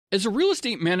As a real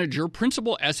estate manager,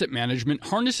 Principal Asset Management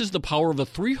harnesses the power of a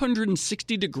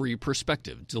 360-degree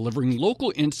perspective, delivering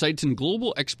local insights and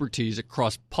global expertise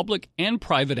across public and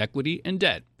private equity and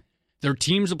debt. Their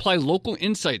teams apply local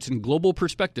insights and global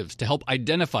perspectives to help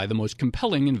identify the most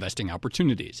compelling investing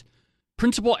opportunities.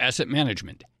 Principal Asset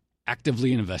Management.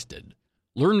 Actively invested.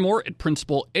 Learn more at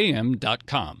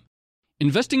principalam.com.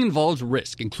 Investing involves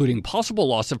risk, including possible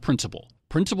loss of principal.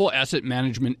 Principal Asset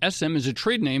Management SM is a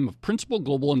trade name of Principal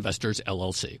Global Investors,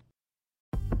 LLC.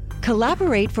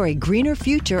 Collaborate for a greener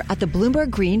future at the Bloomberg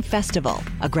Green Festival,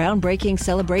 a groundbreaking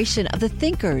celebration of the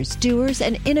thinkers, doers,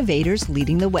 and innovators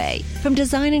leading the way. From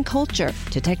design and culture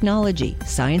to technology,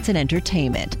 science, and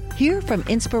entertainment. Hear from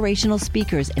inspirational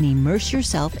speakers and immerse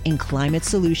yourself in climate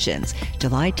solutions.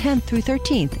 July 10th through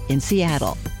 13th in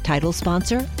Seattle. Title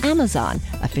sponsor, Amazon.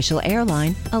 Official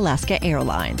airline, Alaska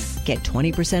Airlines. Get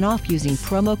 20% off using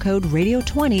promo code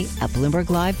radio20 at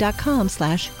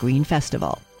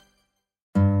bloomberglive.com/greenfestival.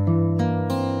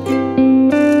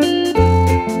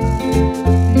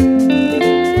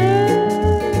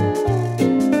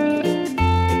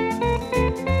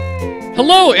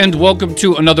 Hello, and welcome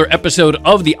to another episode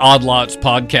of the Odd Lots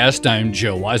podcast. I'm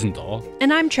Joe Weisenthal.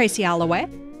 And I'm Tracy Alloway.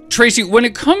 Tracy, when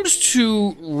it comes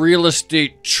to real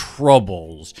estate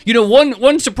troubles, you know,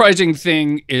 one surprising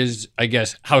thing is, I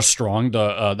guess, how strong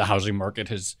the housing market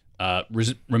has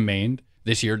remained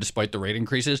this year despite the rate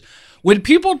increases. When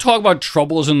people talk about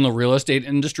troubles in the real estate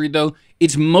industry, though,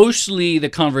 it's mostly the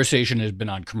conversation has been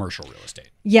on commercial real estate.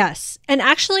 Yes. And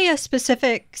actually a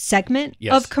specific segment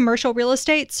of commercial real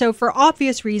estate. So for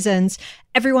obvious reasons,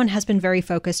 everyone has been very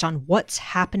focused on what's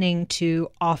happening to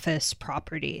office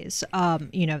properties.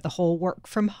 The whole work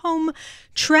from home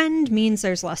trend means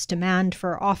there's less demand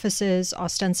for offices,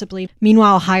 ostensibly.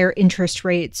 Meanwhile, higher interest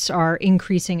rates are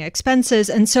increasing expenses.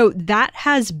 And so that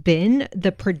has been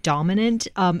the predominant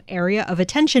area of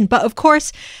attention. But of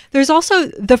course, there's also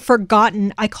the forgotten,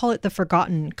 I call it the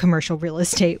forgotten commercial real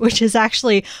estate, which is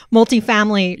actually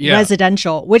multifamily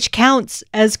residential, which counts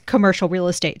as commercial real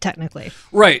estate technically.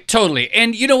 Right, totally.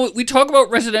 And you know, we talk about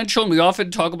residential and we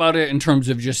often talk about it in terms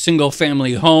of just single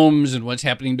family homes and what's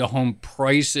happening to home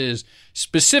prices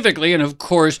specifically. And of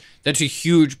course, that's a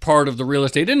huge part of the real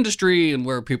estate industry and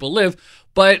where people live.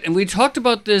 And we talked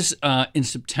about this in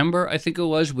September, I think it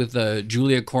was, with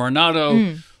Julia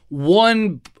Coronado.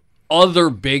 One other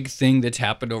big thing that's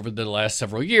happened over the last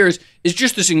several years is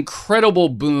just this incredible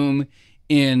boom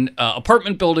in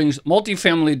apartment buildings,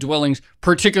 multifamily dwellings,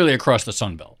 particularly across the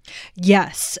Sun Belt.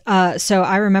 Yes. So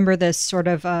I remember this sort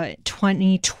of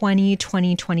 2020,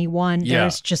 2021.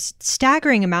 There's just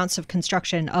staggering amounts of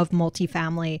construction of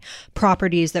multifamily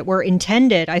properties that were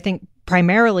intended, I think,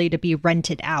 primarily to be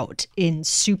rented out in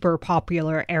super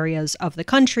popular areas of the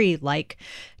country like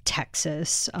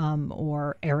Texas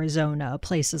or Arizona,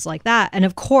 places like that. And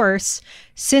of course,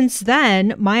 since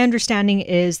then, my understanding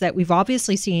is that we've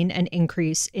obviously seen an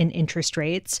increase in interest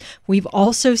rates. We've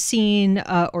also seen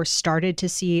or started to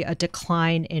see a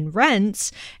decline in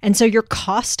rents. And so your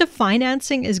cost of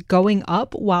financing is going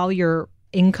up while your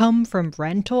income from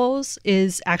rentals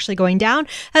is actually going down.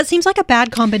 That seems like a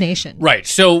bad combination. Right.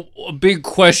 So a big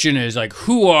question is like,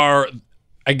 who are,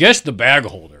 I guess, the bag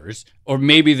holders? Or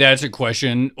maybe that's a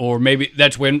question, or maybe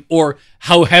that's when, or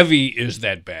how heavy is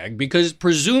that bag? Because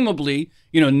presumably,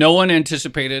 you know, no one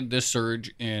anticipated this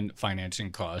surge in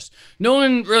financing costs. No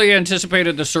one really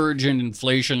anticipated the surge in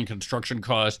inflation, construction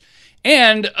costs.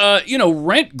 And,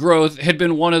 rent growth had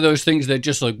been one of those things that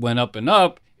just like went up and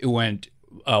up. It went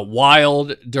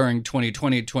wild during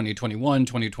 2020, 2021,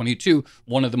 2022,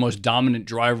 one of the most dominant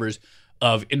drivers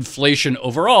of inflation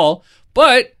overall.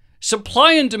 But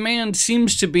supply and demand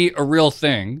seems to be a real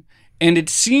thing. And it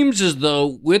seems as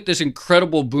though with this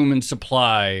incredible boom in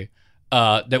supply,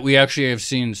 that we actually have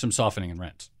seen some softening in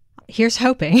rents. Here's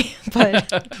hoping,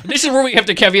 but this is where we have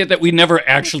to caveat that we never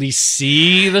actually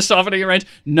see the softening in rents.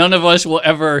 None of us will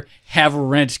ever have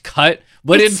rents cut.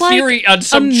 But it's in theory, like on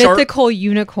some a mythical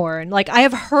unicorn. Like, I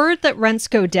have heard that rents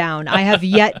go down. I have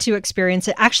yet to experience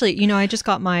it. Actually, you know, I just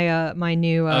got my my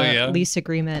new lease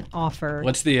agreement offer.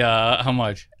 What's the how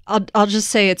much? I'll just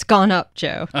say it's gone up,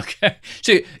 Joe. Okay.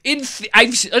 So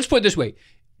let's put it this way.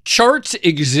 Charts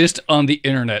exist on the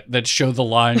internet that show the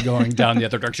line going down the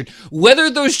other direction.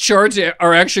 Whether those charts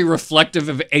are actually reflective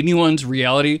of anyone's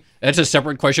reality, that's a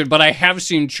separate question. But I have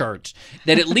seen charts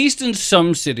that at least in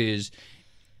some cities,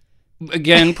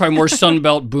 again, probably more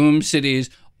Sunbelt boom cities,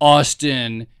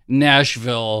 Austin,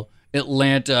 Nashville,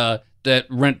 Atlanta, that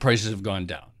rent prices have gone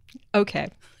down. Okay.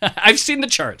 I've seen the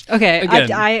charts. Okay.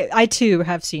 I too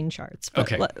have seen charts.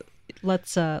 But okay.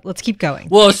 let's keep going.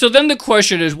 Well, so then the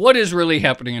question is, what is really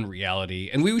happening in reality?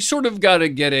 And we sort of got to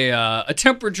get a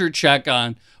temperature check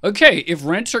on, okay, if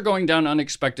rents are going down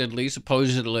unexpectedly,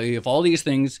 supposedly, if all these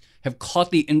things have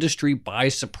caught the industry by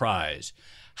surprise,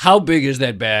 how big is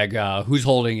that bag? Who's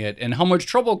holding it? And how much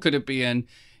trouble could it be in?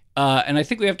 And I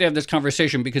think we have to have this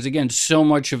conversation because, again, so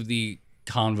much of the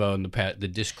convo and the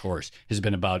discourse has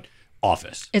been about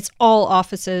office. It's all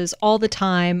offices all the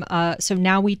time. So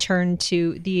now we turn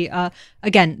to the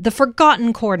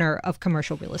forgotten corner of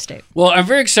commercial real estate. Well, I'm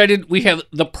very excited. We have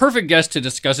the perfect guest to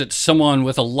discuss it, someone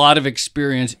with a lot of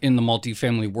experience in the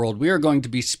multifamily world. We are going to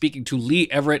be speaking to Lee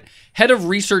Everett, Head of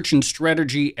Research and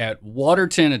Strategy at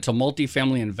Waterton. It's a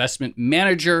multifamily investment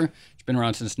manager. It's been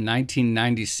around since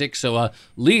 1996. So,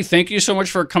 Lee, thank you so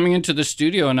much for coming into the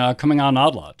studio and coming on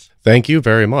Odd Lots. Thank you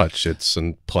very much. It's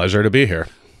a pleasure to be here.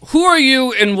 Who are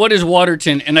you and what is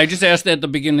Waterton? And I just asked that at the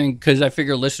beginning because I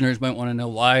figure listeners might want to know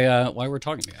why we're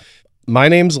talking to you. My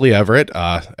name's Lee Everett.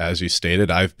 As you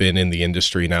stated, I've been in the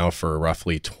industry now for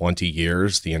roughly 20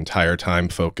 years, the entire time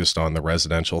focused on the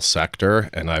residential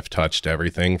sector. And I've touched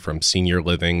everything from senior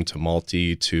living to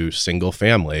multi to single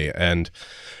family. And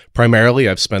primarily,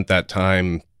 I've spent that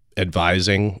time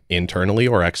advising internally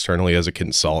or externally as a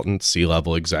consultant,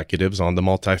 C-level executives on the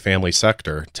multifamily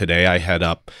sector. Today, I head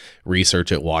up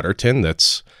research at Waterton.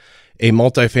 That's a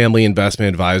multifamily investment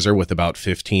advisor with about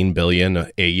 $15 billion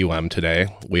AUM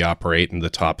today. We operate in the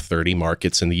top 30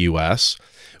 markets in the U.S.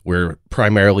 We're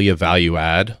primarily a value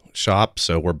add shop,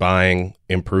 so we're buying,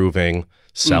 improving,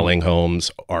 selling homes.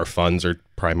 Our funds are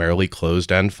primarily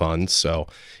closed-end funds, so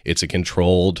it's a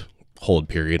controlled hold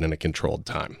period and a controlled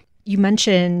time. You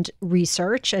mentioned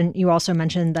research, and you also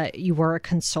mentioned that you were a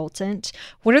consultant.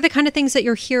 What are the kind of things that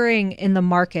you're hearing in the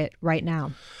market right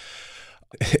now?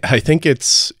 I think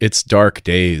it's dark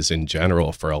days in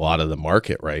general for a lot of the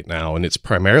market right now, and it's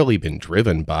primarily been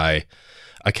driven by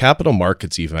a capital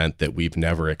markets event that we've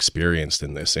never experienced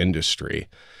in this industry.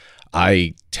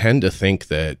 I tend to think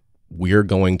that we're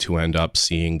going to end up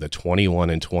seeing the 21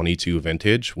 and 22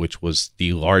 vintage, which was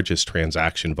the largest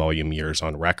transaction volume years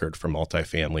on record for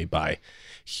multifamily by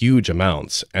huge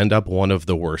amounts, end up one of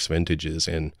the worst vintages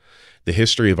in the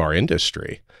history of our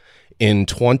industry. In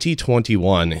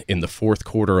 2021, in the fourth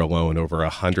quarter alone, over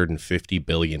 $150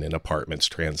 billion in apartments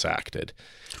transacted.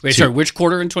 Wait, sorry, which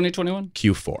quarter in 2021?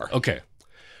 Q4. Okay.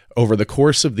 Over the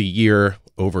course of the year,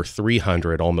 over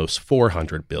 300, almost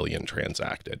 400 billion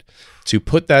transacted. To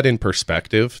put that in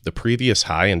perspective, the previous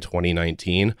high in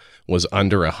 2019 was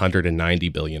under 190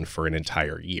 billion for an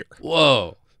entire year.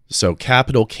 Whoa. So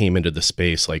capital came into the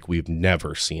space like we've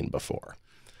never seen before.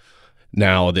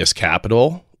 Now, this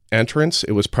capital entrance,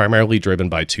 it was primarily driven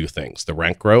by two things. The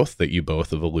rent growth that you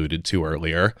both have alluded to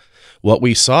earlier. What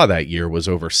we saw that year was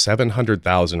over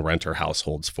 700,000 renter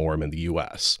households form in the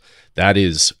U.S. That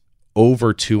is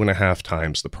over 2.5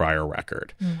 times the prior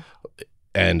record.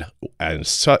 And as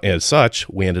such,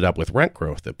 we ended up with rent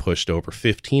growth that pushed over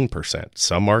 15%.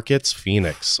 Some markets,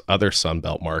 Phoenix, other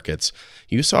Sunbelt markets,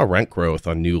 you saw rent growth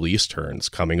on new lease turns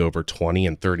coming over 20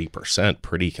 and 30%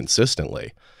 pretty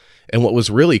consistently. And what was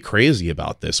really crazy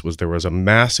about this was there was a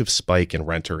massive spike in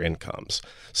renter incomes.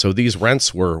 So these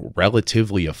rents were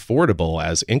relatively affordable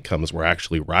as incomes were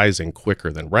actually rising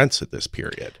quicker than rents at this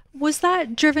period. Was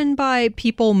that driven by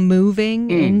people moving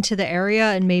into the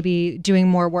area and maybe doing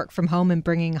more work from home and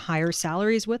bringing higher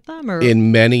salaries with them? Or?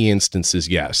 In many instances,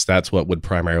 yes. That's what would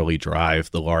primarily drive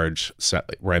the large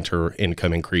renter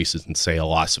income increases in, say, a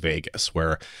Las Vegas,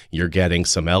 where you're getting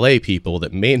some LA people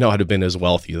that may not have been as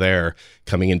wealthy there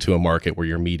coming into a market where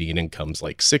your median income's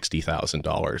like $60,000.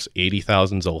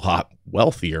 $80,000's a lot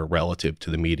wealthier relative to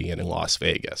the median in Las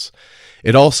Vegas.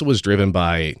 It also was driven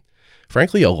by,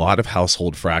 frankly, a lot of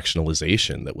household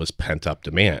fractionalization that was pent-up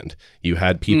demand. You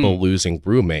had people losing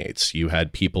roommates. You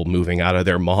had people moving out of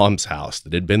their mom's house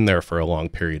that had been there for a long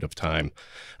period of time.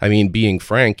 I mean, being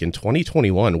frank, in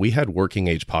 2021, we had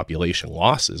working-age population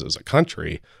losses as a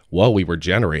country while we were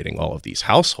generating all of these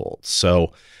households.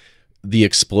 So the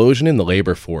explosion in the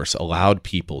labor force allowed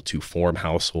people to form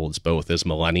households both as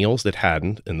millennials that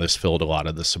hadn't, and this filled a lot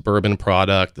of the suburban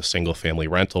product, the single-family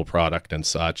rental product and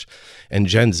such, and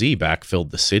Gen Z backfilled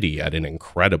the city at an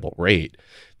incredible rate.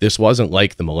 This wasn't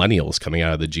like the millennials coming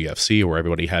out of the GFC where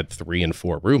everybody had 3 and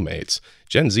 4 roommates.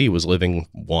 Gen Z was living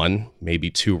 1,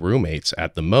 maybe 2 roommates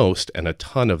at the most, and a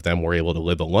ton of them were able to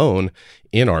live alone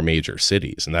in our major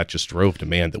cities, and that just drove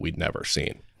demand that we'd never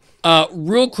seen.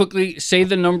 Real quickly, say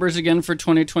the numbers again for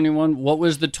 2021. What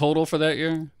was the total for that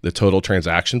year? The total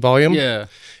transaction volume? Yeah.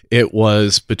 It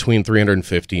was between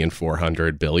 350 and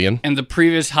 400 billion. And the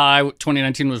previous high,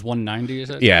 2019, was 190, is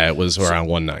it? Yeah, it was around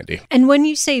 190. And when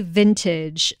you say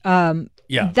vintage,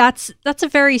 that's a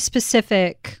very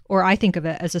specific, or I think of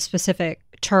it as a specific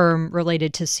term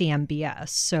related to CMBS,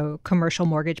 so commercial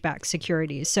mortgage-backed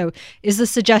securities. So is the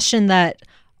suggestion that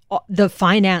the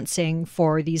financing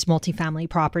for these multifamily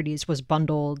properties was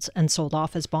bundled and sold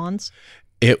off as bonds?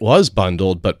 It was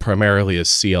bundled, but primarily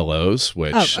as CLOs,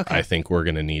 which okay. I think we're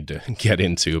going to need to get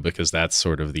into because that's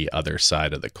sort of the other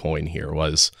side of the coin here.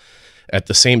 Was at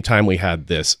the same time we had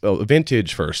this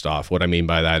vintage. First off, what I mean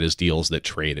by that is deals that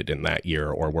traded in that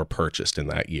year or were purchased in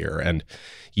that year. And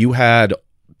you had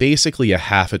basically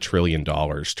 $500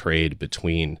 billion trade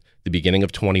between the beginning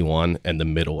of 21 and the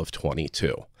middle of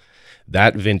 22.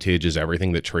 That vintage is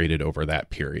everything that traded over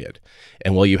that period.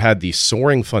 And while you had these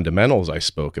soaring fundamentals I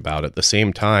spoke about, at the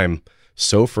same time,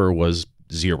 SOFR was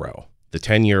 0. The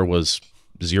 10-year was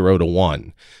 0 to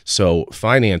 1. So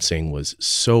financing was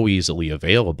so easily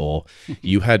available.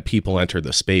 You had people enter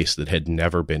the space that had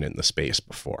never been in the space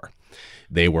before.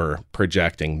 They were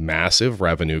projecting massive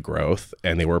revenue growth,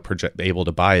 and they were able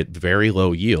to buy at very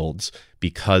low yields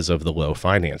because of the low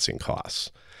financing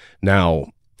costs.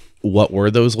 Now, what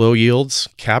were those low yields?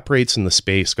 Cap rates in the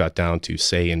space got down to,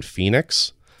 say, in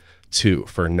Phoenix,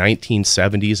 for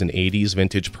 1970s and 80s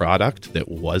vintage product that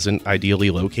wasn't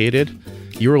ideally located,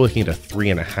 you were looking at a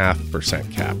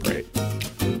 3.5% cap rate.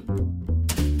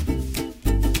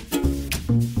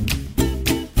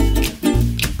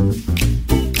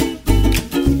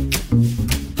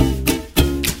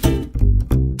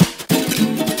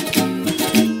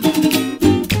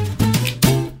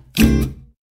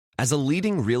 As a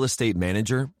leading real estate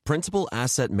manager, Principal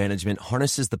Asset Management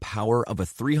harnesses the power of a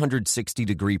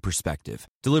 360-degree perspective,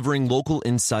 delivering local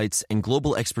insights and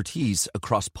global expertise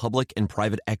across public and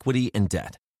private equity and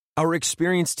debt. Our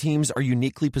experienced teams are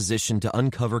uniquely positioned to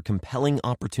uncover compelling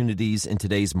opportunities in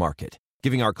today's market,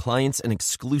 giving our clients an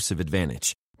exclusive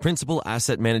advantage. Principal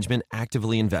Asset Management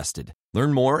actively invested.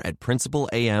 Learn more at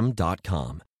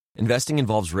principalam.com. Investing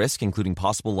involves risk, including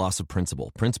possible loss of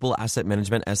principal. Principal Asset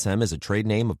Management SM is a trade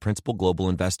name of Principal Global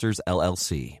Investors,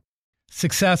 LLC.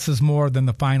 Success is more than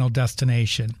the final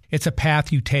destination. It's a path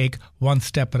you take one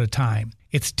step at a time.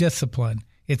 It's discipline,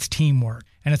 it's teamwork,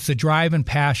 and it's the drive and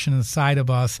passion inside of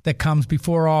us that comes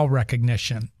before all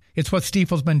recognition. It's what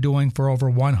Stifel's been doing for over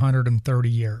 130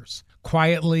 years.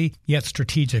 Quietly, yet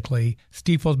strategically,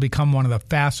 Stifel's become one of the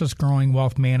fastest growing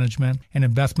wealth management and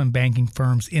investment banking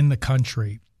firms in the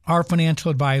country. Our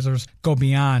financial advisors go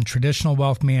beyond traditional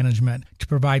wealth management to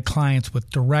provide clients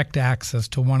with direct access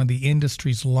to one of the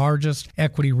industry's largest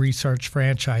equity research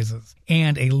franchises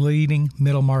and a leading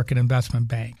middle market investment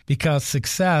bank. Because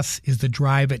success is the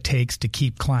drive it takes to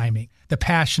keep climbing, the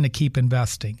passion to keep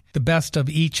investing, the best of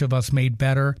each of us made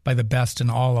better by the best in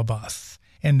all of us.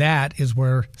 And that is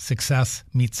where success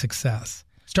meets success.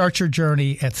 Start your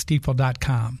journey at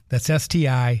Stifel.com. That's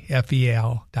Stifel.com.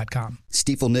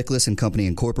 Stifel Nicholas and Company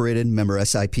Incorporated, member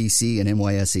SIPC and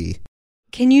NYSE.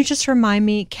 Can you just remind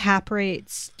me cap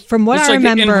rates? From what it's I like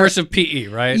remember, the inverse of PE,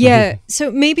 right? Yeah. So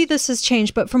maybe this has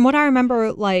changed, but from what I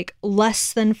remember, like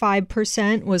less than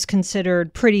 5% was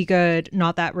considered pretty good,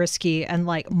 not that risky, and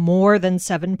like more than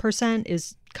 7%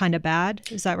 is kind of bad.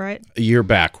 Is that right? You're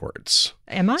backwards.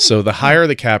 Am I? So the higher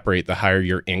the cap rate, the higher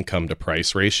your income to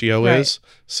price ratio is.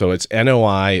 So it's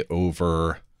NOI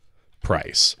over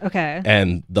price. Okay.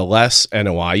 And the less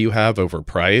NOI you have over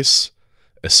price,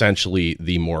 essentially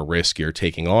the more risk you're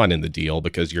taking on in the deal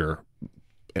because you're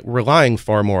relying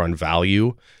far more on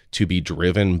value to be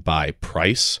driven by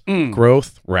price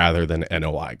growth rather than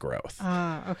NOI growth.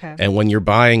 Okay. And when you're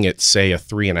buying at, say, a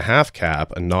 3.5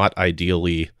 cap, a not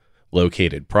ideally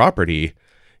located property,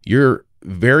 you're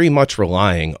very much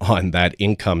relying on that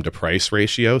income to price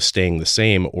ratio staying the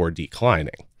same or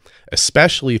declining,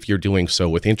 especially if you're doing so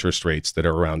with interest rates that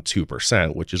are around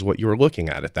 2%, which is what you were looking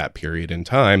at that period in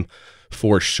time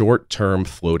for short-term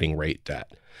floating rate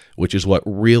debt, which is what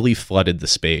really flooded the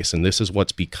space. And this is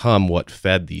what's become what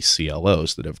fed these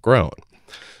CLOs that have grown.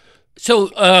 So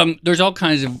there's all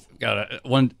kinds of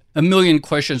a million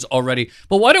questions already.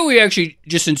 But why don't we actually,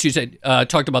 just since you said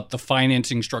talked about the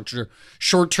financing structure,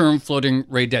 short-term floating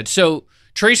rate debt. So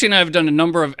Tracy and I have done a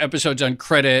number of episodes on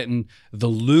credit and the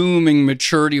looming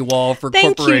maturity wall for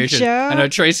corporations. I know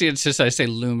Tracy insists I say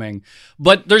looming,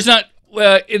 but there's not.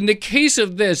 In the case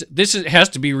of this has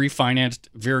to be refinanced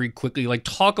very quickly. Like,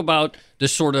 talk about the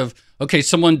sort of, okay,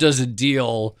 someone does a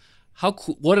deal.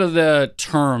 What are the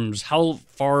terms? How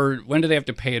far? When do they have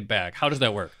to pay it back? How does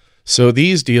that work? So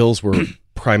these deals were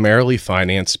primarily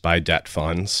financed by debt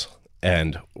funds.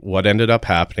 And what ended up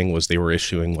happening was they were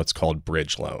issuing what's called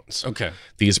bridge loans. Okay.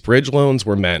 These bridge loans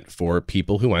were meant for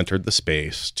people who entered the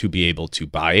space to be able to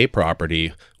buy a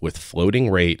property with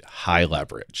floating rate high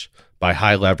leverage. By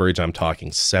high leverage, I'm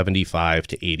talking 75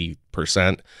 to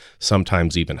 80%,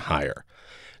 sometimes even higher.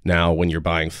 Now, when you're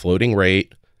buying floating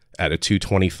rate at a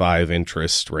 225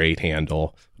 interest rate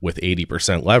handle with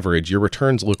 80% leverage, your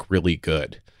returns look really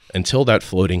good until that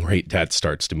floating rate debt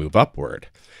starts to move upward.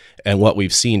 And what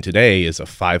we've seen today is a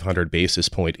 500 basis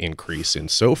point increase in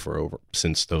SOFR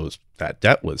since that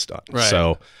debt was done. Right.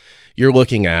 So you're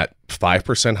looking at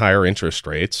 5% higher interest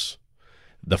rates.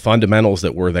 The fundamentals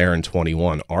that were there in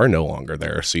 21 are no longer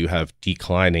there. So you have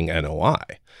declining NOI.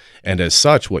 And as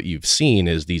such, what you've seen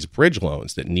is these bridge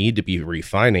loans that need to be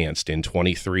refinanced in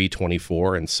 23,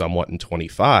 24, and somewhat in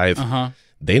 25,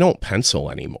 they don't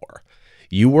pencil anymore.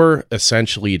 You were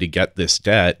essentially, to get this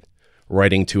debt,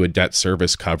 writing to a debt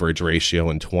service coverage ratio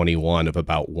in 21 of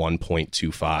about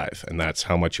 1.25, and that's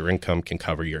how much your income can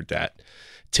cover your debt.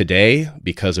 Today,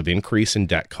 because of increase in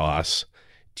debt costs,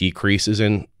 decreases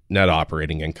in net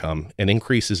operating income, and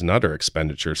increases in other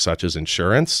expenditures such as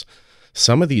insurance,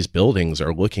 some of these buildings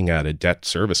are looking at a debt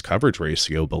service coverage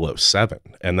ratio below 7,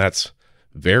 and that's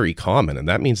very common, and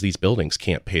that means these buildings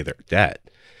can't pay their debt.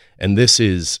 And this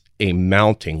is a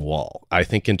mounting wall. I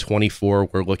think in 24,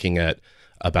 we're looking at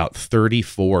about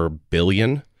 $34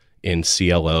 billion in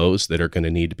CLOs that are going to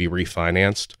need to be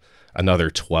refinanced, another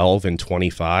 12 in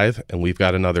 25, and we've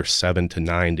got another 7 to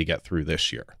 9 to get through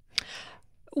this year.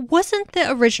 Wasn't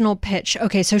the original pitch,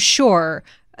 okay, so sure,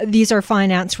 these are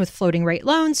financed with floating rate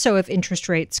loans, so if interest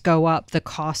rates go up, the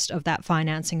cost of that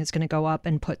financing is going to go up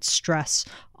and put stress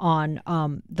on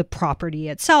the property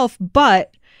itself,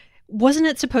 but wasn't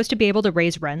it supposed to be able to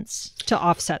raise rents to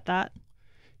offset that?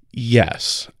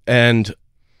 Yes, and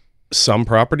some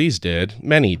properties did,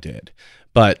 many did,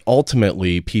 but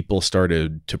ultimately people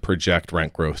started to project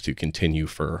rent growth to continue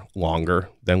for longer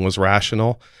than was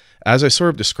rational. As I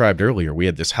sort of described earlier, we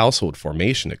had this household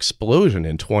formation explosion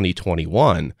in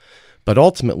 2021, but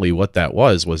ultimately what that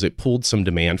was it pulled some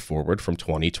demand forward from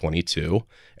 2022,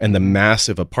 and the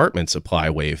massive apartment supply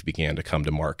wave began to come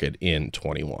to market in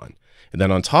 21. And then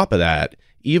on top of that,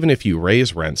 even if you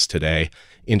raise rents today,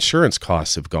 insurance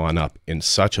costs have gone up in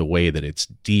such a way that it's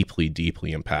deeply,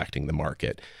 deeply impacting the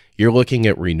market. You're looking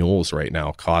at renewals right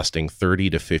now costing 30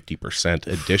 to 50%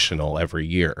 additional every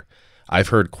year. I've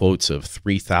heard quotes of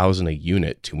 $3,000 a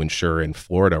unit to insure in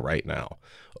Florida right now,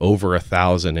 over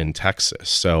 $1,000 in Texas.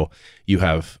 So you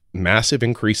have massive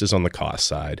increases on the cost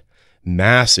side,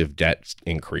 massive debt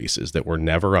increases that were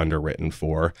never underwritten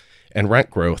for, and rent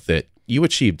growth that you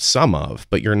achieved some of,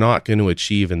 but you're not going to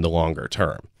achieve in the longer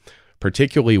term.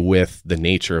 Particularly with the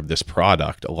nature of this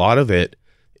product, a lot of it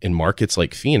in markets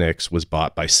like Phoenix was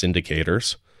bought by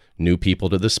syndicators, new people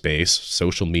to the space,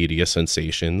 social media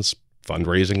sensations,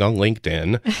 fundraising on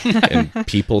LinkedIn, and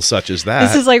people such as that.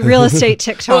 This is like real estate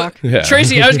TikTok. Well, yeah.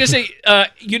 Tracy, I was going to say,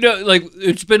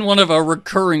 it's been one of our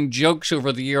recurring jokes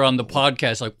over the year on the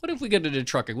podcast. Like, what if we get into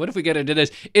trucking? What if we get into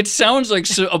this? It sounds like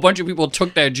a bunch of people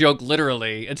took that joke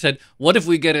literally and said, what if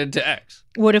we get into X?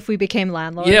 What if we became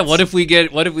landlords? Yeah, what if we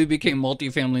became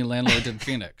multifamily landlords in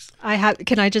Phoenix?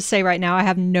 Can I just say right now, I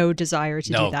have no desire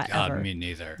to do that God, ever. Me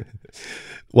neither.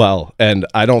 Well, and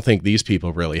I don't think these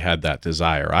people really had that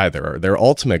desire either. Their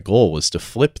ultimate goal was to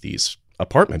flip these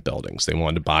apartment buildings. They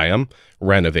wanted to buy them,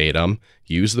 renovate them,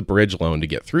 use the bridge loan to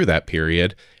get through that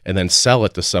period, and then sell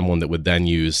it to someone that would then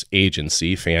use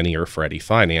agency, Fannie or Freddie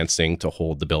financing to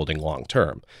hold the building long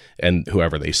term. And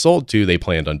whoever they sold to, they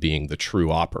planned on being the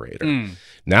true operator.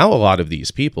 Now, a lot of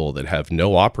these people that have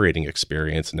no operating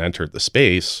experience and entered the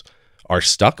space are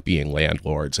stuck being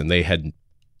landlords, and they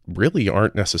really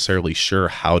aren't necessarily sure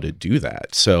how to do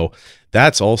that. So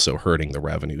that's also hurting the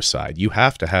revenue side. You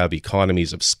have to have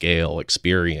economies of scale,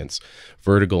 experience,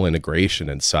 vertical integration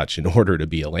and such in order to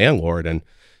be a landlord. And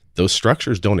those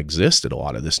structures don't exist at a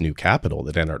lot of this new capital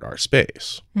that entered our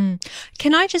space.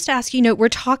 Can I just ask, we're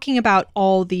talking about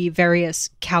all the various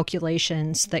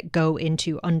calculations that go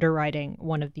into underwriting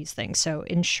one of these things. So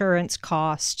insurance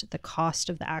cost, the cost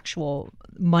of the actual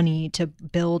money to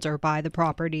build or buy the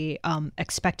property,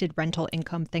 expected rental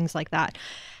income, things like that.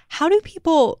 How do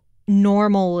people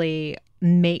normally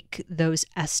make those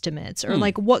estimates? Or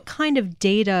like what kind of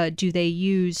data do they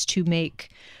use to make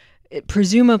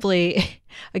presumably,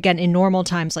 again, in normal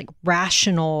times, like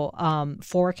rational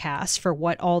forecasts for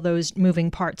what all those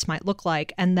moving parts might look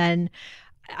like? And then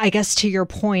I guess to your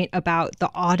point about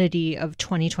the oddity of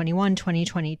 2021,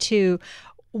 2022,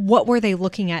 what were they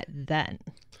looking at then?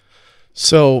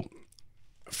 So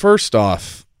First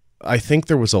off, I think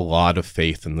there was a lot of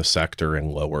faith in the sector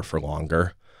and lower for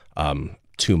longer.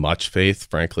 Too much faith,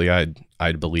 frankly,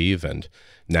 I'd believe. And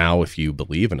now if you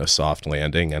believe in a soft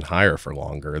landing and higher for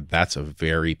longer, that's a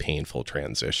very painful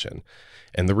transition.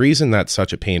 And the reason that's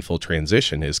such a painful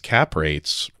transition is cap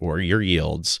rates, or your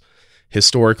yields,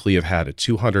 historically have had a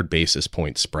 200 basis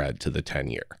point spread to the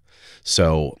 10-year.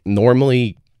 So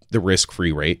normally the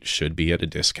risk-free rate should be at a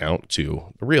discount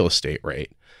to the real estate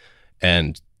rate.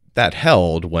 And that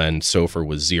held when SOFR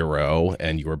was 0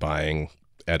 and you were buying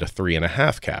at a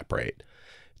 3.5 cap rate.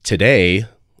 Today,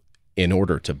 in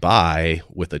order to buy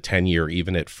with a 10-year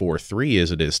even at 4.3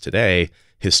 as it is today,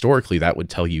 historically that would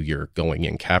tell you your going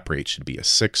in cap rate should be a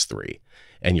 6.3,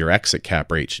 and your exit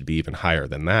cap rate should be even higher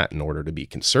than that in order to be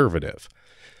conservative.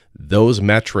 Those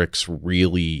metrics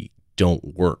really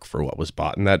don't work for what was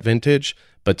bought in that vintage,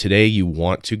 but today you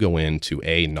want to go in to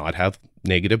not have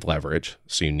negative leverage,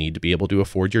 so you need to be able to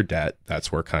afford your debt.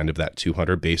 That's where kind of that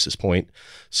 200 basis point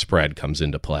spread comes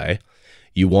into play.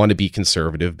 You want to be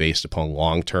conservative based upon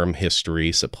long-term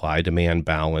history, supply-demand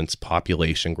balance,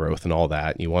 population growth, and all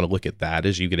that. And you want to look at that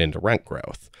as you get into rent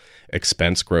growth.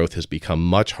 Expense growth has become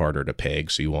much harder to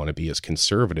peg, so you want to be as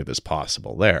conservative as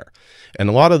possible there. And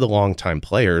a lot of the long-time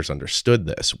players understood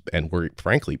this and were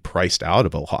frankly priced out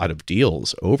of a lot of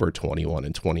deals over 21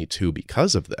 and 22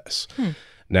 because of this.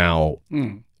 Now,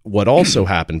 what also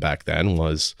happened back then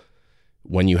was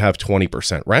when you have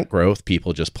 20% rent growth,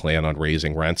 people just plan on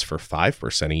raising rents for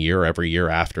 5% a year every year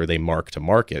after they mark to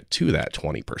market to that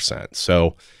 20%.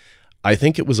 So I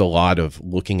think it was a lot of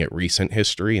looking at recent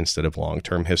history instead of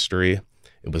long-term history.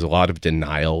 It was a lot of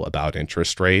denial about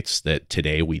interest rates that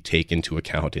today we take into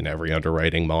account in every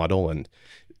underwriting model. And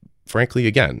frankly,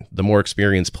 again, the more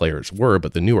experienced players were,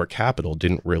 but the newer capital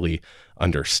didn't really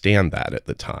understand that at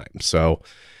the time. So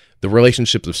the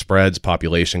relationships of spreads,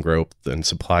 population growth, and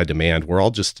supply demand were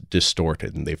all just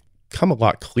distorted, and they've come a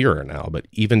lot clearer now. But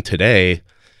even today,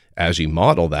 as you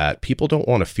model that, people don't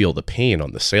want to feel the pain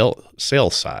on the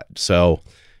sales side. So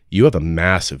you have a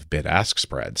massive bid-ask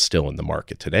spread still in the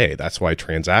market today. That's why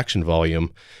transaction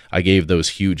volume, I gave those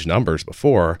huge numbers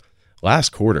before. Last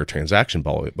quarter, transaction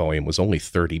volume was only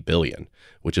 $30 billion,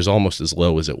 which is almost as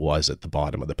low as it was at the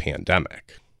bottom of the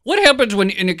pandemic. What happens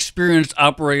when inexperienced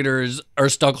operators are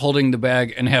stuck holding the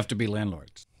bag and have to be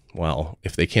landlords? Well,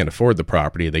 if they can't afford the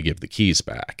property, they give the keys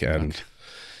back. And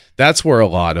that's where a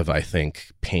lot of, I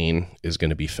think, pain is going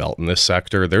to be felt in this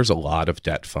sector. There's a lot of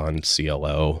debt fund,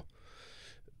 CLO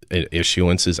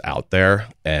issuances out there.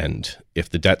 And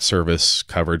if the debt service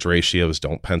coverage ratios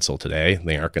don't pencil today,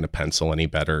 they aren't going to pencil any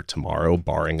better tomorrow,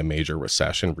 barring a major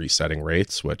recession, resetting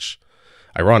rates, which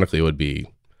ironically would be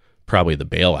probably the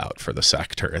bailout for the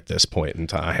sector at this point in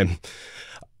time.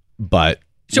 But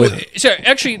so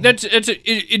actually, that's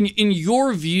in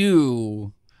your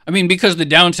view. I mean, because the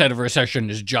downside of a recession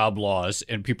is job loss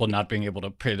and people not being able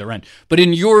to pay the rent. But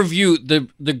in your view,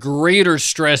 the greater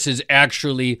stress is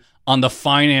actually on the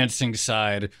financing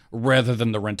side rather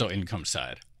than the rental income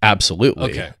side.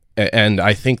 Absolutely. Okay. And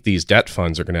I think these debt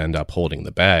funds are going to end up holding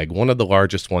the bag. One of the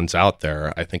largest ones out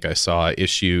there, I think I saw,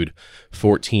 issued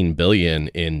 $14 billion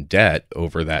in debt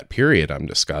over that period I'm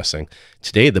discussing.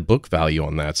 Today, the book value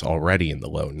on that's already in the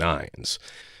low 9s.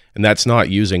 And that's not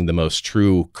using the most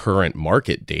true current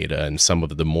market data and some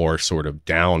of the more sort of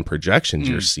down projections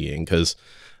you're seeing, because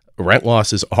rent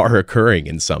losses are occurring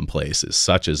in some places,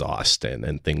 such as Austin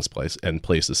and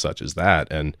places such as that.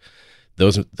 And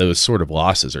those sort of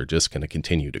losses are just going to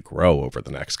continue to grow over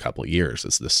the next couple of years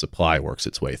as the supply works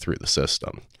its way through the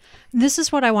system. This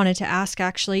is what I wanted to ask,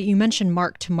 actually. You mentioned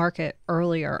mark to market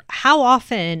earlier. How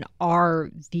often are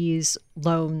these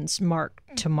loans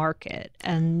marked to market?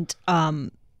 And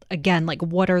again, like,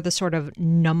 what are the sort of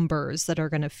numbers that are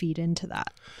going to feed into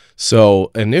that? So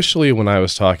initially, when I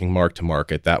was talking mark to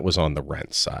market, that was on the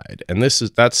rent side. And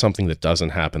that's something that doesn't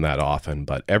happen that often,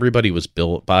 but everybody was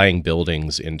buying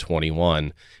buildings in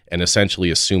 21 and essentially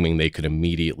assuming they could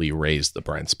immediately raise the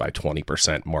rents by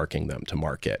 20%, marking them to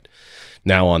market.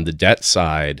 Now, on the debt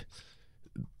side,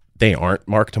 they aren't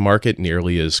mark to market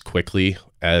nearly as quickly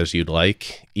as you'd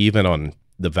like. Even on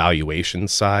the valuation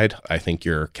side, I think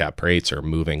your cap rates are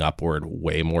moving upward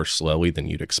way more slowly than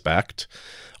you'd expect.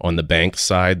 On the bank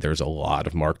side, there's a lot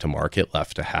of mark to market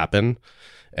left to happen.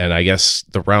 And I guess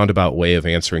the roundabout way of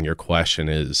answering your question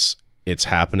is it's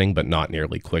happening, but not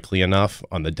nearly quickly enough.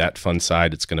 On the debt fund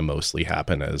side, it's going to mostly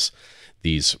happen as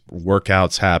these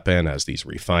workouts happen, as these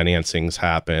refinancings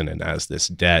happen, and as this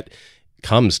debt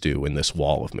comes due in this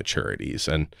wall of maturities.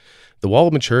 And the wall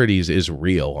of maturities is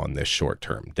real on this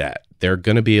short-term debt. They're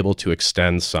going to be able to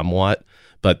extend somewhat,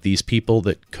 But these people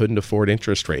that couldn't afford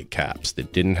interest rate caps,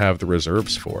 that didn't have the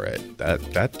reserves for it,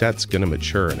 that debt's going to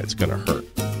mature and it's going to hurt.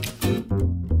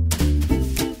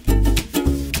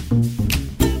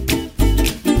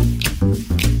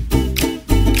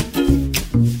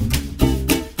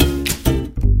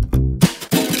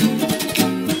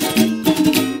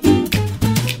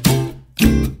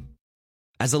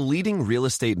 As a leading real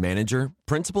estate manager,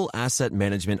 Principal Asset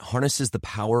Management harnesses the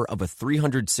power of a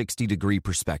 360-degree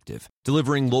perspective,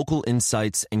 delivering local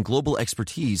insights and global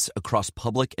expertise across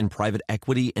public and private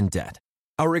equity and debt.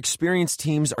 Our experienced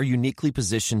teams are uniquely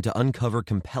positioned to uncover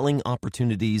compelling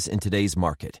opportunities in today's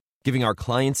market, giving our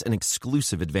clients an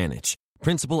exclusive advantage.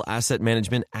 Principal Asset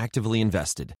Management actively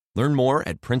invested. Learn more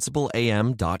at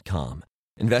principalam.com.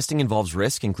 Investing involves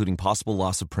risk, including possible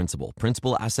loss of principal.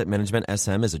 Principal Asset Management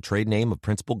SM is a trade name of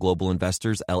Principal Global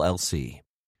Investors, LLC.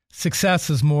 Success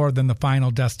is more than the final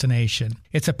destination.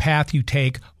 It's a path you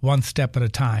take one step at a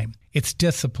time. It's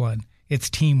discipline,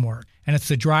 it's teamwork, and it's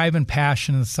the drive and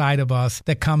passion inside of us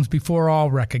that comes before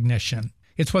all recognition.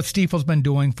 It's what Stifel's been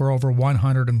doing for over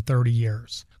 130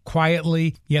 years.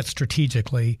 Quietly, yet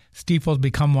strategically, Stifel's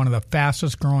become one of the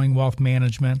fastest growing wealth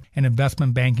management and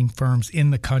investment banking firms in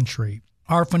the country.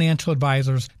 Our financial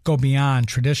advisors go beyond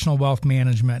traditional wealth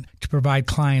management to provide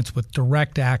clients with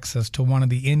direct access to one of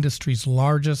the industry's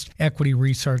largest equity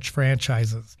research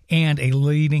franchises and a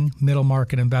leading middle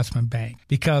market investment bank,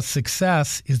 because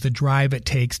success is the drive it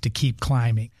takes to keep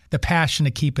climbing, the passion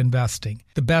to keep investing,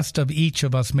 the best of each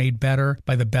of us made better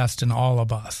by the best in all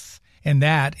of us. And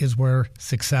that is where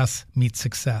success meets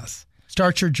success.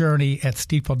 Start your journey at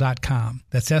stifel.com.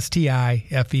 That's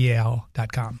STIFEL.com.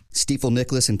 Stifel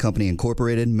Nicolaus and Company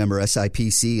Incorporated, member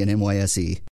SIPC and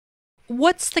NYSE.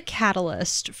 What's the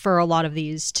catalyst for a lot of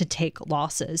these to take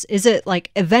losses? Is it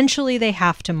like eventually they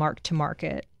have to mark to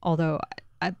market? Although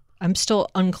I'm still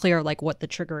unclear like what the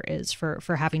trigger is for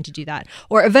having to do that.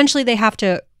 Or eventually they have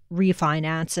to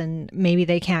refinance and maybe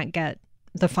they can't get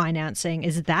the financing.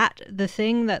 Is that the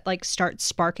thing that like starts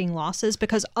sparking losses?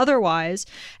 Because otherwise,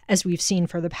 as we've seen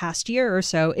for the past year or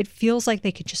so, it feels like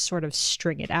they could just sort of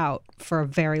string it out for a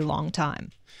very long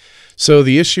time. So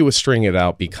the issue with stringing it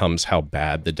out becomes how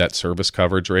bad the debt service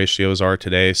coverage ratios are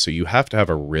today. So you have to have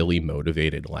a really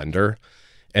motivated lender.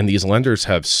 And these lenders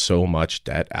have so much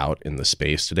debt out in the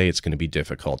space today, it's going to be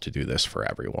difficult to do this for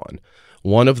everyone.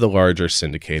 One of the larger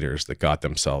syndicators that got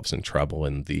themselves in trouble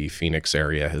in the Phoenix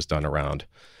area has done around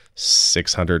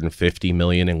 $650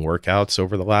 million in workouts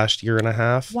over the last year and a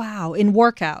half. Wow, in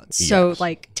workouts. Yes. So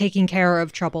like taking care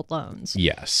of troubled loans.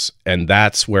 Yes. And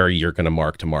that's where you're going to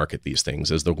mark to market these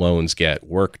things as the loans get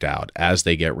worked out, as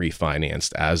they get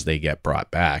refinanced, as they get brought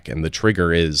back. And the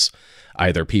trigger is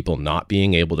either people not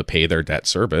being able to pay their debt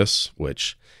service,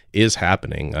 which is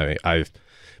happening. I've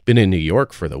been in New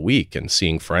York for the week and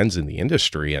seeing friends in the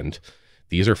industry, and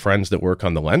these are friends that work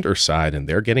on the lender side, and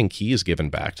they're getting keys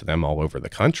given back to them all over the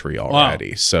country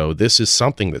already. Wow. So this is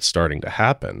something that's starting to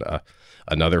happen.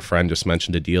 Another friend just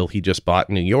mentioned a deal he just bought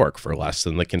in New York for less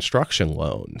than the construction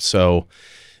loan. So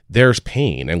there's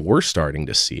pain, and we're starting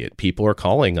to see it. People are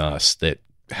calling us that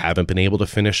haven't been able to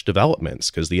finish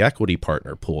developments because the equity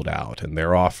partner pulled out, and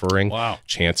they're offering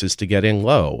chances to get in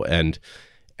low. And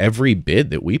every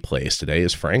bid that we place today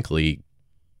is frankly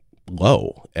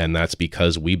low, and that's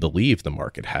because we believe the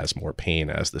market has more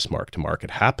pain as this mark to market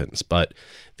happens. But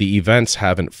the events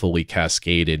haven't fully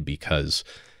cascaded because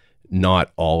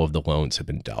not all of the loans have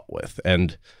been dealt with.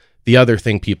 And the other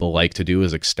thing people like to do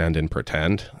is extend and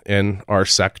pretend in our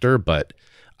sector, but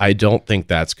I don't think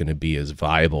that's going to be as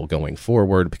viable going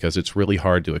forward because it's really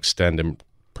hard to extend and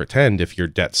pretend if your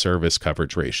debt service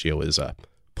coverage ratio is a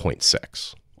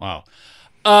 0.6. Wow.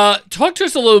 Talk to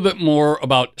us a little bit more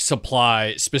about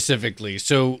supply specifically.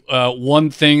 So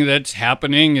one thing that's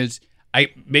happening is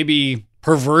maybe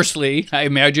perversely, I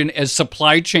imagine, as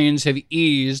supply chains have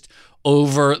eased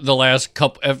over the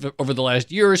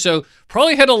last year or so,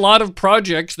 probably had a lot of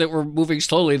projects that were moving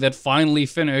slowly that finally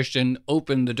finished and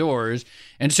opened the doors.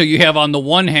 And so you have on the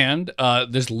one hand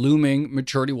this looming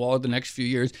maturity wall of the next few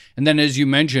years, and then as you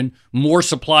mentioned, more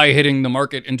supply hitting the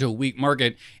market into a weak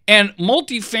market. And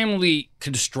multifamily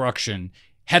construction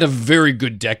had a very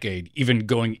good decade, even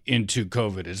going into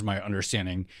COVID, is my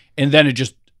understanding. And then it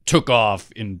just took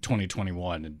off in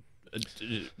 2021. And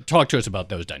talk to us about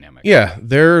those dynamics. Yeah,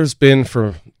 there's been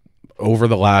for over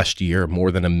the last year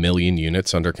more than 1 million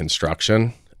units under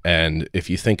construction. And if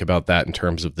you think about that in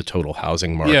terms of the total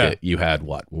housing market, you had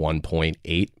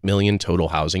 1.8 million total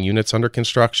housing units under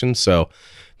construction. So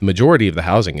the majority of the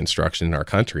housing construction in our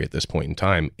country at this point in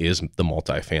time is the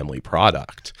multifamily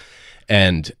product.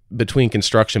 And between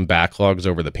construction backlogs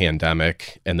over the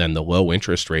pandemic and then the low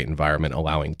interest rate environment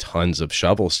allowing tons of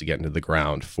shovels to get into the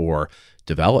ground for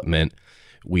development,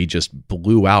 we just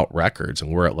blew out records,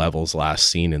 and we're at levels last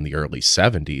seen in the early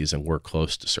 70s, and we're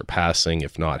close to surpassing,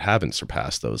 if not haven't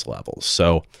surpassed those levels.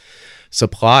 So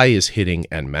supply is hitting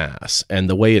en masse, and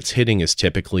the way it's hitting is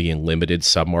typically in limited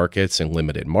submarkets and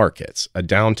limited markets. A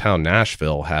downtown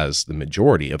Nashville has the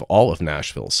majority of all of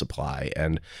Nashville's supply,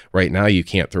 and right now you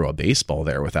can't throw a baseball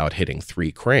there without hitting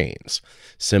 3 cranes,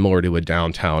 similar to a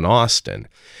downtown Austin.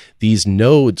 These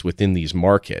nodes within these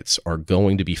markets are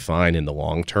going to be fine in the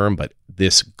long term, but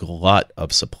this glut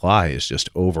of supply is just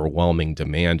overwhelming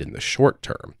demand in the short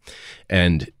term.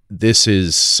 And this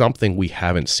is something we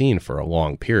haven't seen for a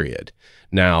long period.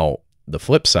 Now, the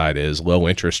flip side is low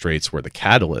interest rates were the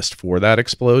catalyst for that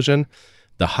explosion.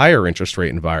 The higher interest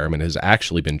rate environment has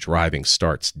actually been driving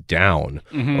starts down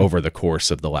over the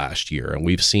course of the last year. And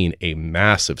we've seen a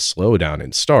massive slowdown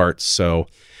in starts. So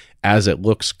as it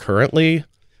looks currently,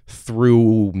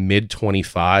 through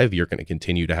mid-25, you're going to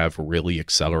continue to have really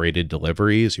accelerated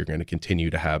deliveries. You're going to continue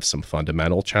to have some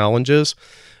fundamental challenges.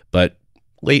 But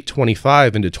late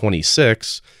 25 into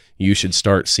 26, you should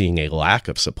start seeing a lack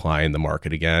of supply in the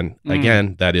market again.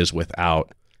 Again, that is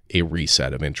without a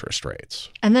reset of interest rates.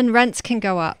 And then rents can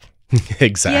go up.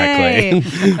 Exactly.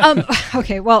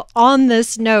 Okay, well, on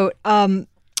this note,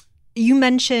 you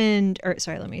mentioned,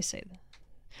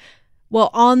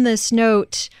 on this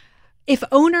note, if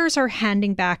owners are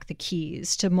handing back the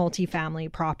keys to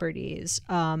multifamily properties,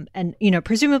 and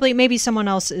presumably maybe someone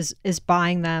else is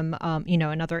buying them,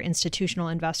 another institutional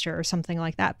investor or something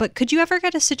like that. But could you ever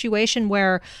get a situation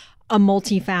where a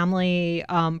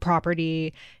multifamily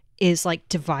property is like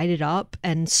divided up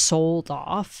and sold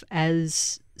off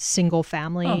as single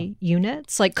family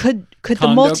units? Like could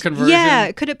Condo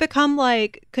conversion? Could it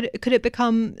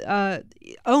become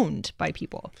owned by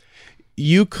people?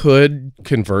 You could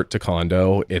convert to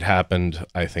condo. It happened,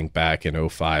 I think, back in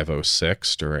 05,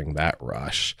 06 during that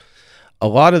rush. A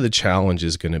lot of the challenge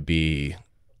is going to be,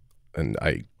 and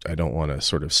I don't want to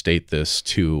sort of state this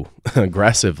too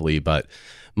aggressively, but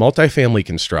multifamily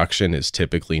construction is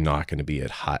typically not going to be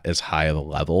at as high of a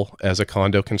level as a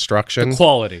condo construction. The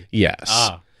quality.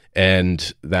 Yes.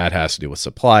 And that has to do with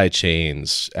supply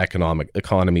chains,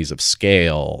 economies of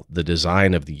scale, the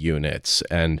design of the units,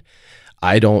 and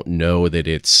I don't know that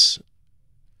it's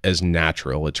as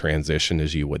natural a transition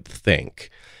as you would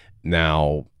think.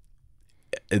 Now,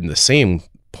 in the same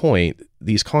point,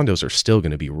 these condos are still going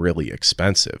to be really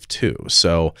expensive too.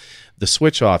 So the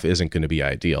switch off isn't going to be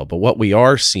ideal. But what we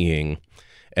are seeing,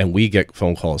 and we get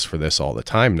phone calls for this all the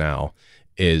time now,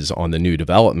 is on the new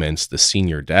developments, the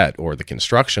senior debt or the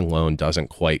construction loan doesn't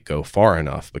quite go far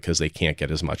enough because they can't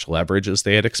get as much leverage as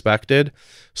they had expected.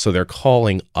 So they're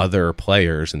calling other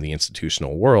players in the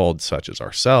institutional world, such as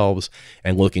ourselves,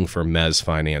 and looking for mezz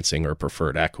financing or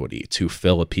preferred equity to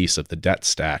fill a piece of the debt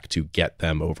stack to get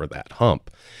them over that hump.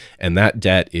 And that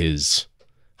debt is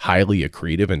highly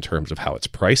accretive in terms of how it's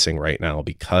pricing right now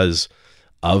because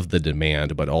of the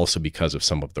demand, but also because of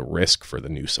some of the risk for the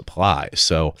new supply.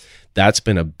 So that's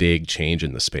been a big change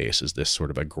in the space, is this sort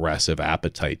of aggressive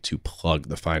appetite to plug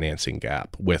the financing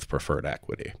gap with preferred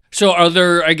equity. So are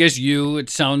there, I guess it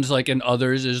sounds like, and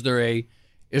others, is there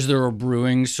a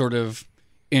brewing sort of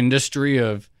industry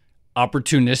of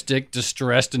opportunistic,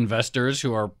 distressed investors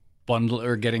who are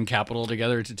getting capital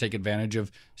together to take advantage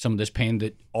of some of this pain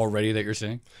that you're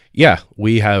seeing? Yeah,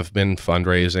 we have been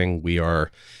fundraising. We are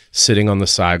sitting on the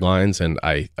sidelines, and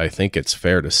I think it's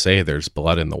fair to say there's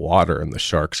blood in the water and the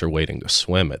sharks are waiting to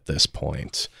swim at this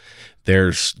point.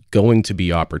 There's going to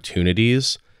be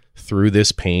opportunities through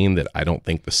this pain that I don't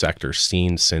think the sector's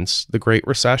seen since the Great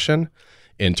Recession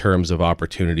in terms of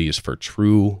opportunities for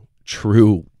true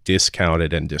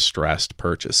discounted and distressed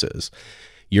purchases.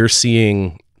 You're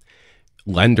seeing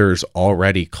lenders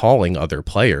already calling other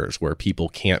players where people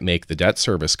can't make the debt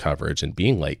service coverage and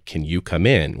being like, can you come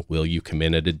in? Will you come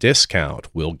in at a discount?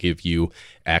 We'll give you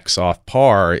X off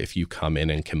par if you come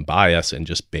in and can buy us and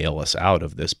just bail us out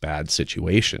of this bad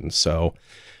situation. So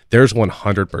there's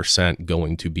 100%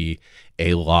 going to be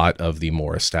a lot of the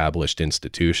more established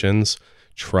institutions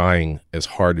trying as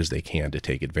hard as they can to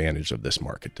take advantage of this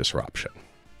market disruption.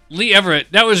 Lee Everett,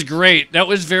 that was great. That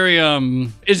was very,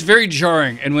 it's very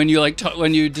jarring. And when you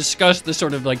when you discuss the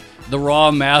sort of like the raw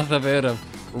math of it, of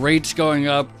rates going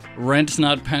up, rents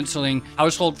not penciling,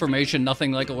 household formation,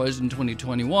 nothing like it was in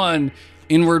 2021,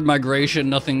 inward migration,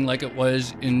 nothing like it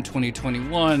was in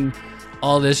 2021.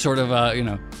 all this sort of,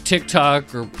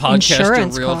 TikTok or podcast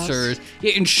Insurance or realtors. costs.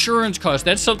 Yeah, insurance costs.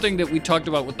 That's something that we talked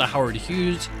about with the Howard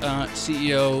Hughes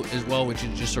CEO as well, which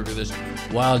is just sort of this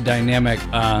wild dynamic.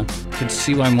 Could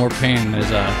see why more pain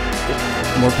is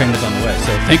on the way.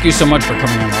 So thank you so much for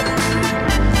coming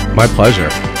on. My pleasure.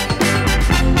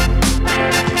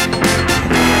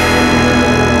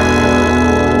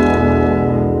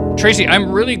 Tracy,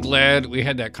 I'm really glad we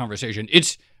had that conversation.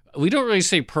 We don't really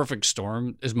say perfect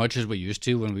storm as much as we used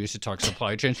to when we used to talk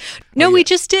supply chains. No, we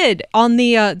just did on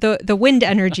the wind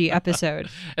energy episode.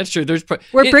 That's true.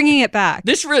 We're bringing it back.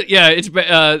 This really,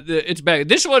 it's back.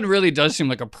 This one really does seem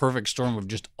like a perfect storm of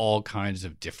just all kinds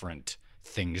of different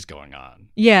things going on.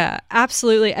 Yeah,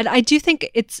 absolutely. And I do think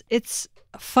it's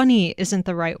funny isn't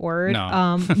the right word.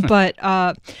 No. But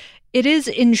it is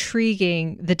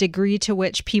intriguing the degree to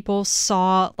which people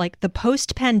saw like the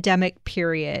post-pandemic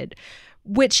period,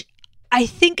 which I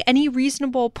think any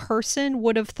reasonable person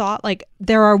would have thought like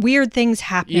there are weird things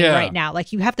happening right now.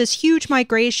 Like you have this huge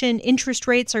migration, interest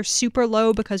rates are super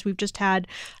low because we've just had,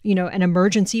 an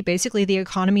emergency. Basically, the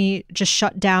economy just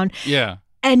shut down. Yeah.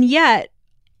 And yet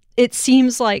it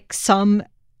seems like some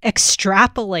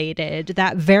extrapolated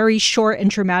that very short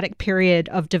and dramatic period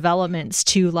of developments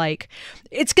to like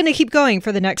it's going to keep going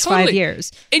for the next 5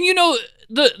 years. And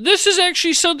this is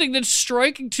actually something that's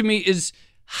striking to me is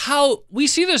how we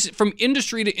see this from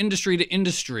industry to industry to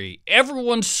industry.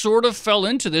 Everyone sort of fell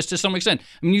into this to some extent.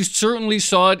 I mean, you certainly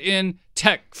saw it in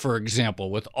tech, for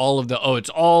example, with all of it's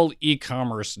all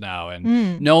e-commerce now,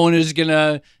 and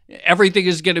everything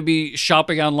is gonna be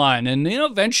shopping online, and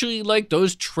eventually like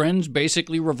those trends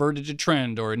basically reverted to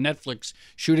trend, or Netflix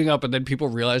shooting up, and then people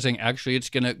realizing actually it's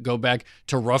gonna go back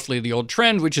to roughly the old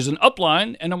trend, which is an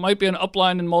upline, and it might be an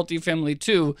upline in multifamily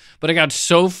too, but it got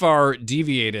so far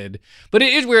deviated. But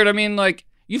it is weird. I mean, like,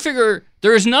 you figure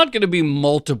there is not going to be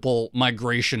multiple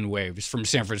migration waves from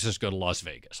San Francisco to Las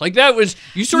Vegas. Like that was,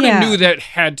 you sort of knew that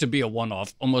had to be a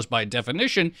one-off almost by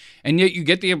definition. And yet you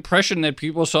get the impression that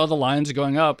people saw the lines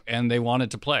going up and they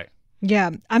wanted to play.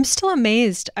 Yeah, I'm still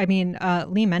amazed. I mean,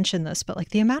 Lee mentioned this, but like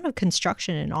the amount of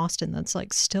construction in Austin that's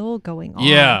like still going on.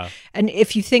 Yeah. And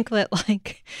if you think that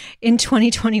like in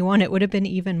 2021, it would have been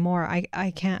even more,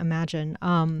 I can't imagine.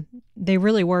 They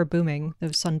really were booming,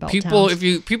 those Sunbelt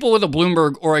towns. People with a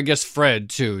Bloomberg, or I guess Fred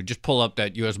too, just pull up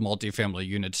that U.S. multifamily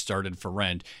unit started for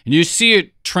rent, and you see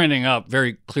it trending up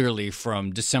very clearly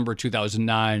from December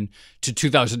 2009 to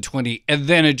 2020, and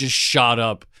then it just shot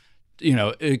up.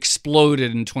 It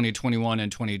exploded in 2021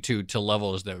 and 22 to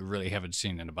levels that we really haven't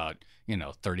seen in about,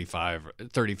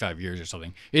 35 years or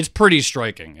something. It's pretty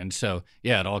striking. And so,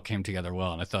 yeah, it all came together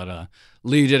well. And I thought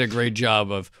Lee did a great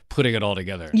job of putting it all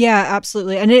together. Yeah,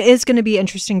 absolutely. And it is going to be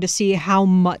interesting to see how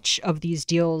much of these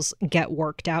deals get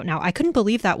worked out. Now, I couldn't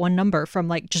believe that one number from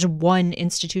like just one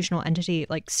institutional entity,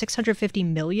 like 650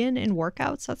 million in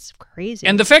workouts. That's crazy.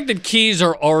 And the fact that keys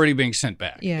are already being sent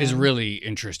back is really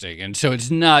interesting. And so it's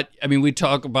not, I mean, we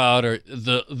talk about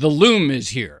the loom is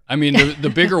here. I mean, the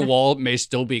bigger wall may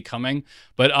still be coming,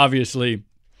 but obviously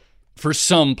for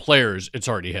some players, it's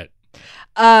already hit.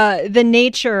 The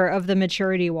nature of the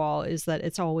maturity wall is that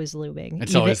it's always looming.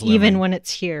 Even when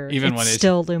it's here. It's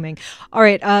still looming. All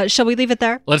right. Shall we leave it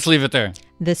there? Let's leave it there.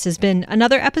 This has been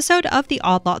another episode of the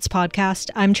Odd Lots podcast.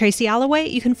 I'm Tracy Alloway.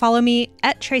 You can follow me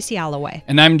at Tracy Alloway.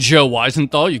 And I'm Joe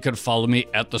Weisenthal. You can follow me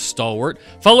at The Stalwart.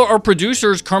 Follow our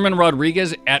producers, Carmen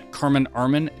Rodriguez at Carmen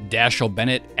Arman, Dashiell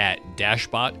Bennett at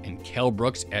Dashbot, and Kale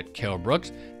Brooks at Kale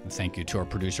Brooks. And thank you to our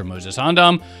producer, Moses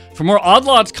Andam. For more Odd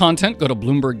Lots content, go to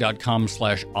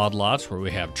Bloomberg.com/oddlots, where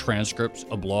we have transcripts,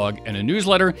 a blog, and a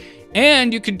newsletter.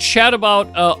 And you can chat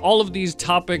about all of these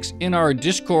topics in our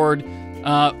Discord.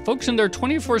 Folks in there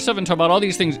 24/7 talk about all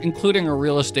these things, including a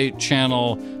real estate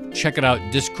channel. Check it out,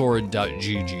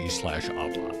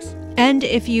 discord.gg/oddlots. And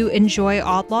if you enjoy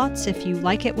Odd Lots, if you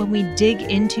like it when we dig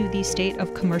into the state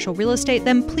of commercial real estate,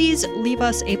 then please leave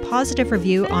us a positive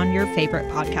review on your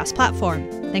favorite podcast platform.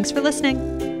 Thanks for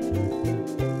listening.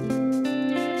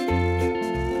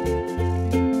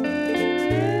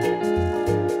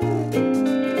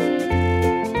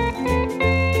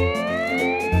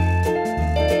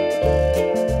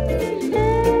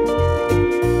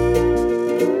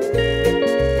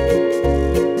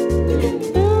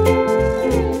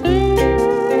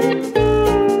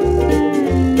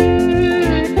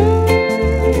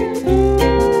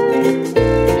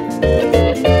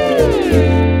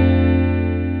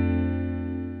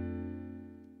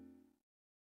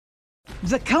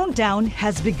 The countdown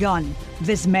has begun.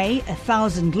 This May,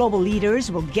 1,000 global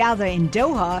leaders will gather in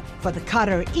Doha for the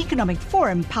Qatar Economic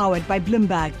Forum powered by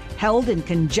Bloomberg, held in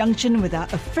conjunction with our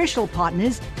official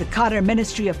partners, the Qatar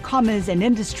Ministry of Commerce and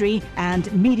Industry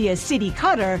and Media City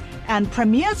Qatar, and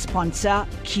premier sponsor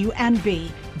QNB.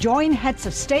 Join heads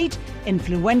of state,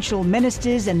 influential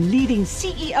ministers, and leading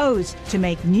CEOs to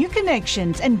make new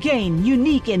connections and gain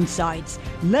unique insights.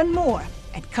 Learn more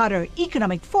at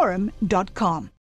QatarEconomicForum.com.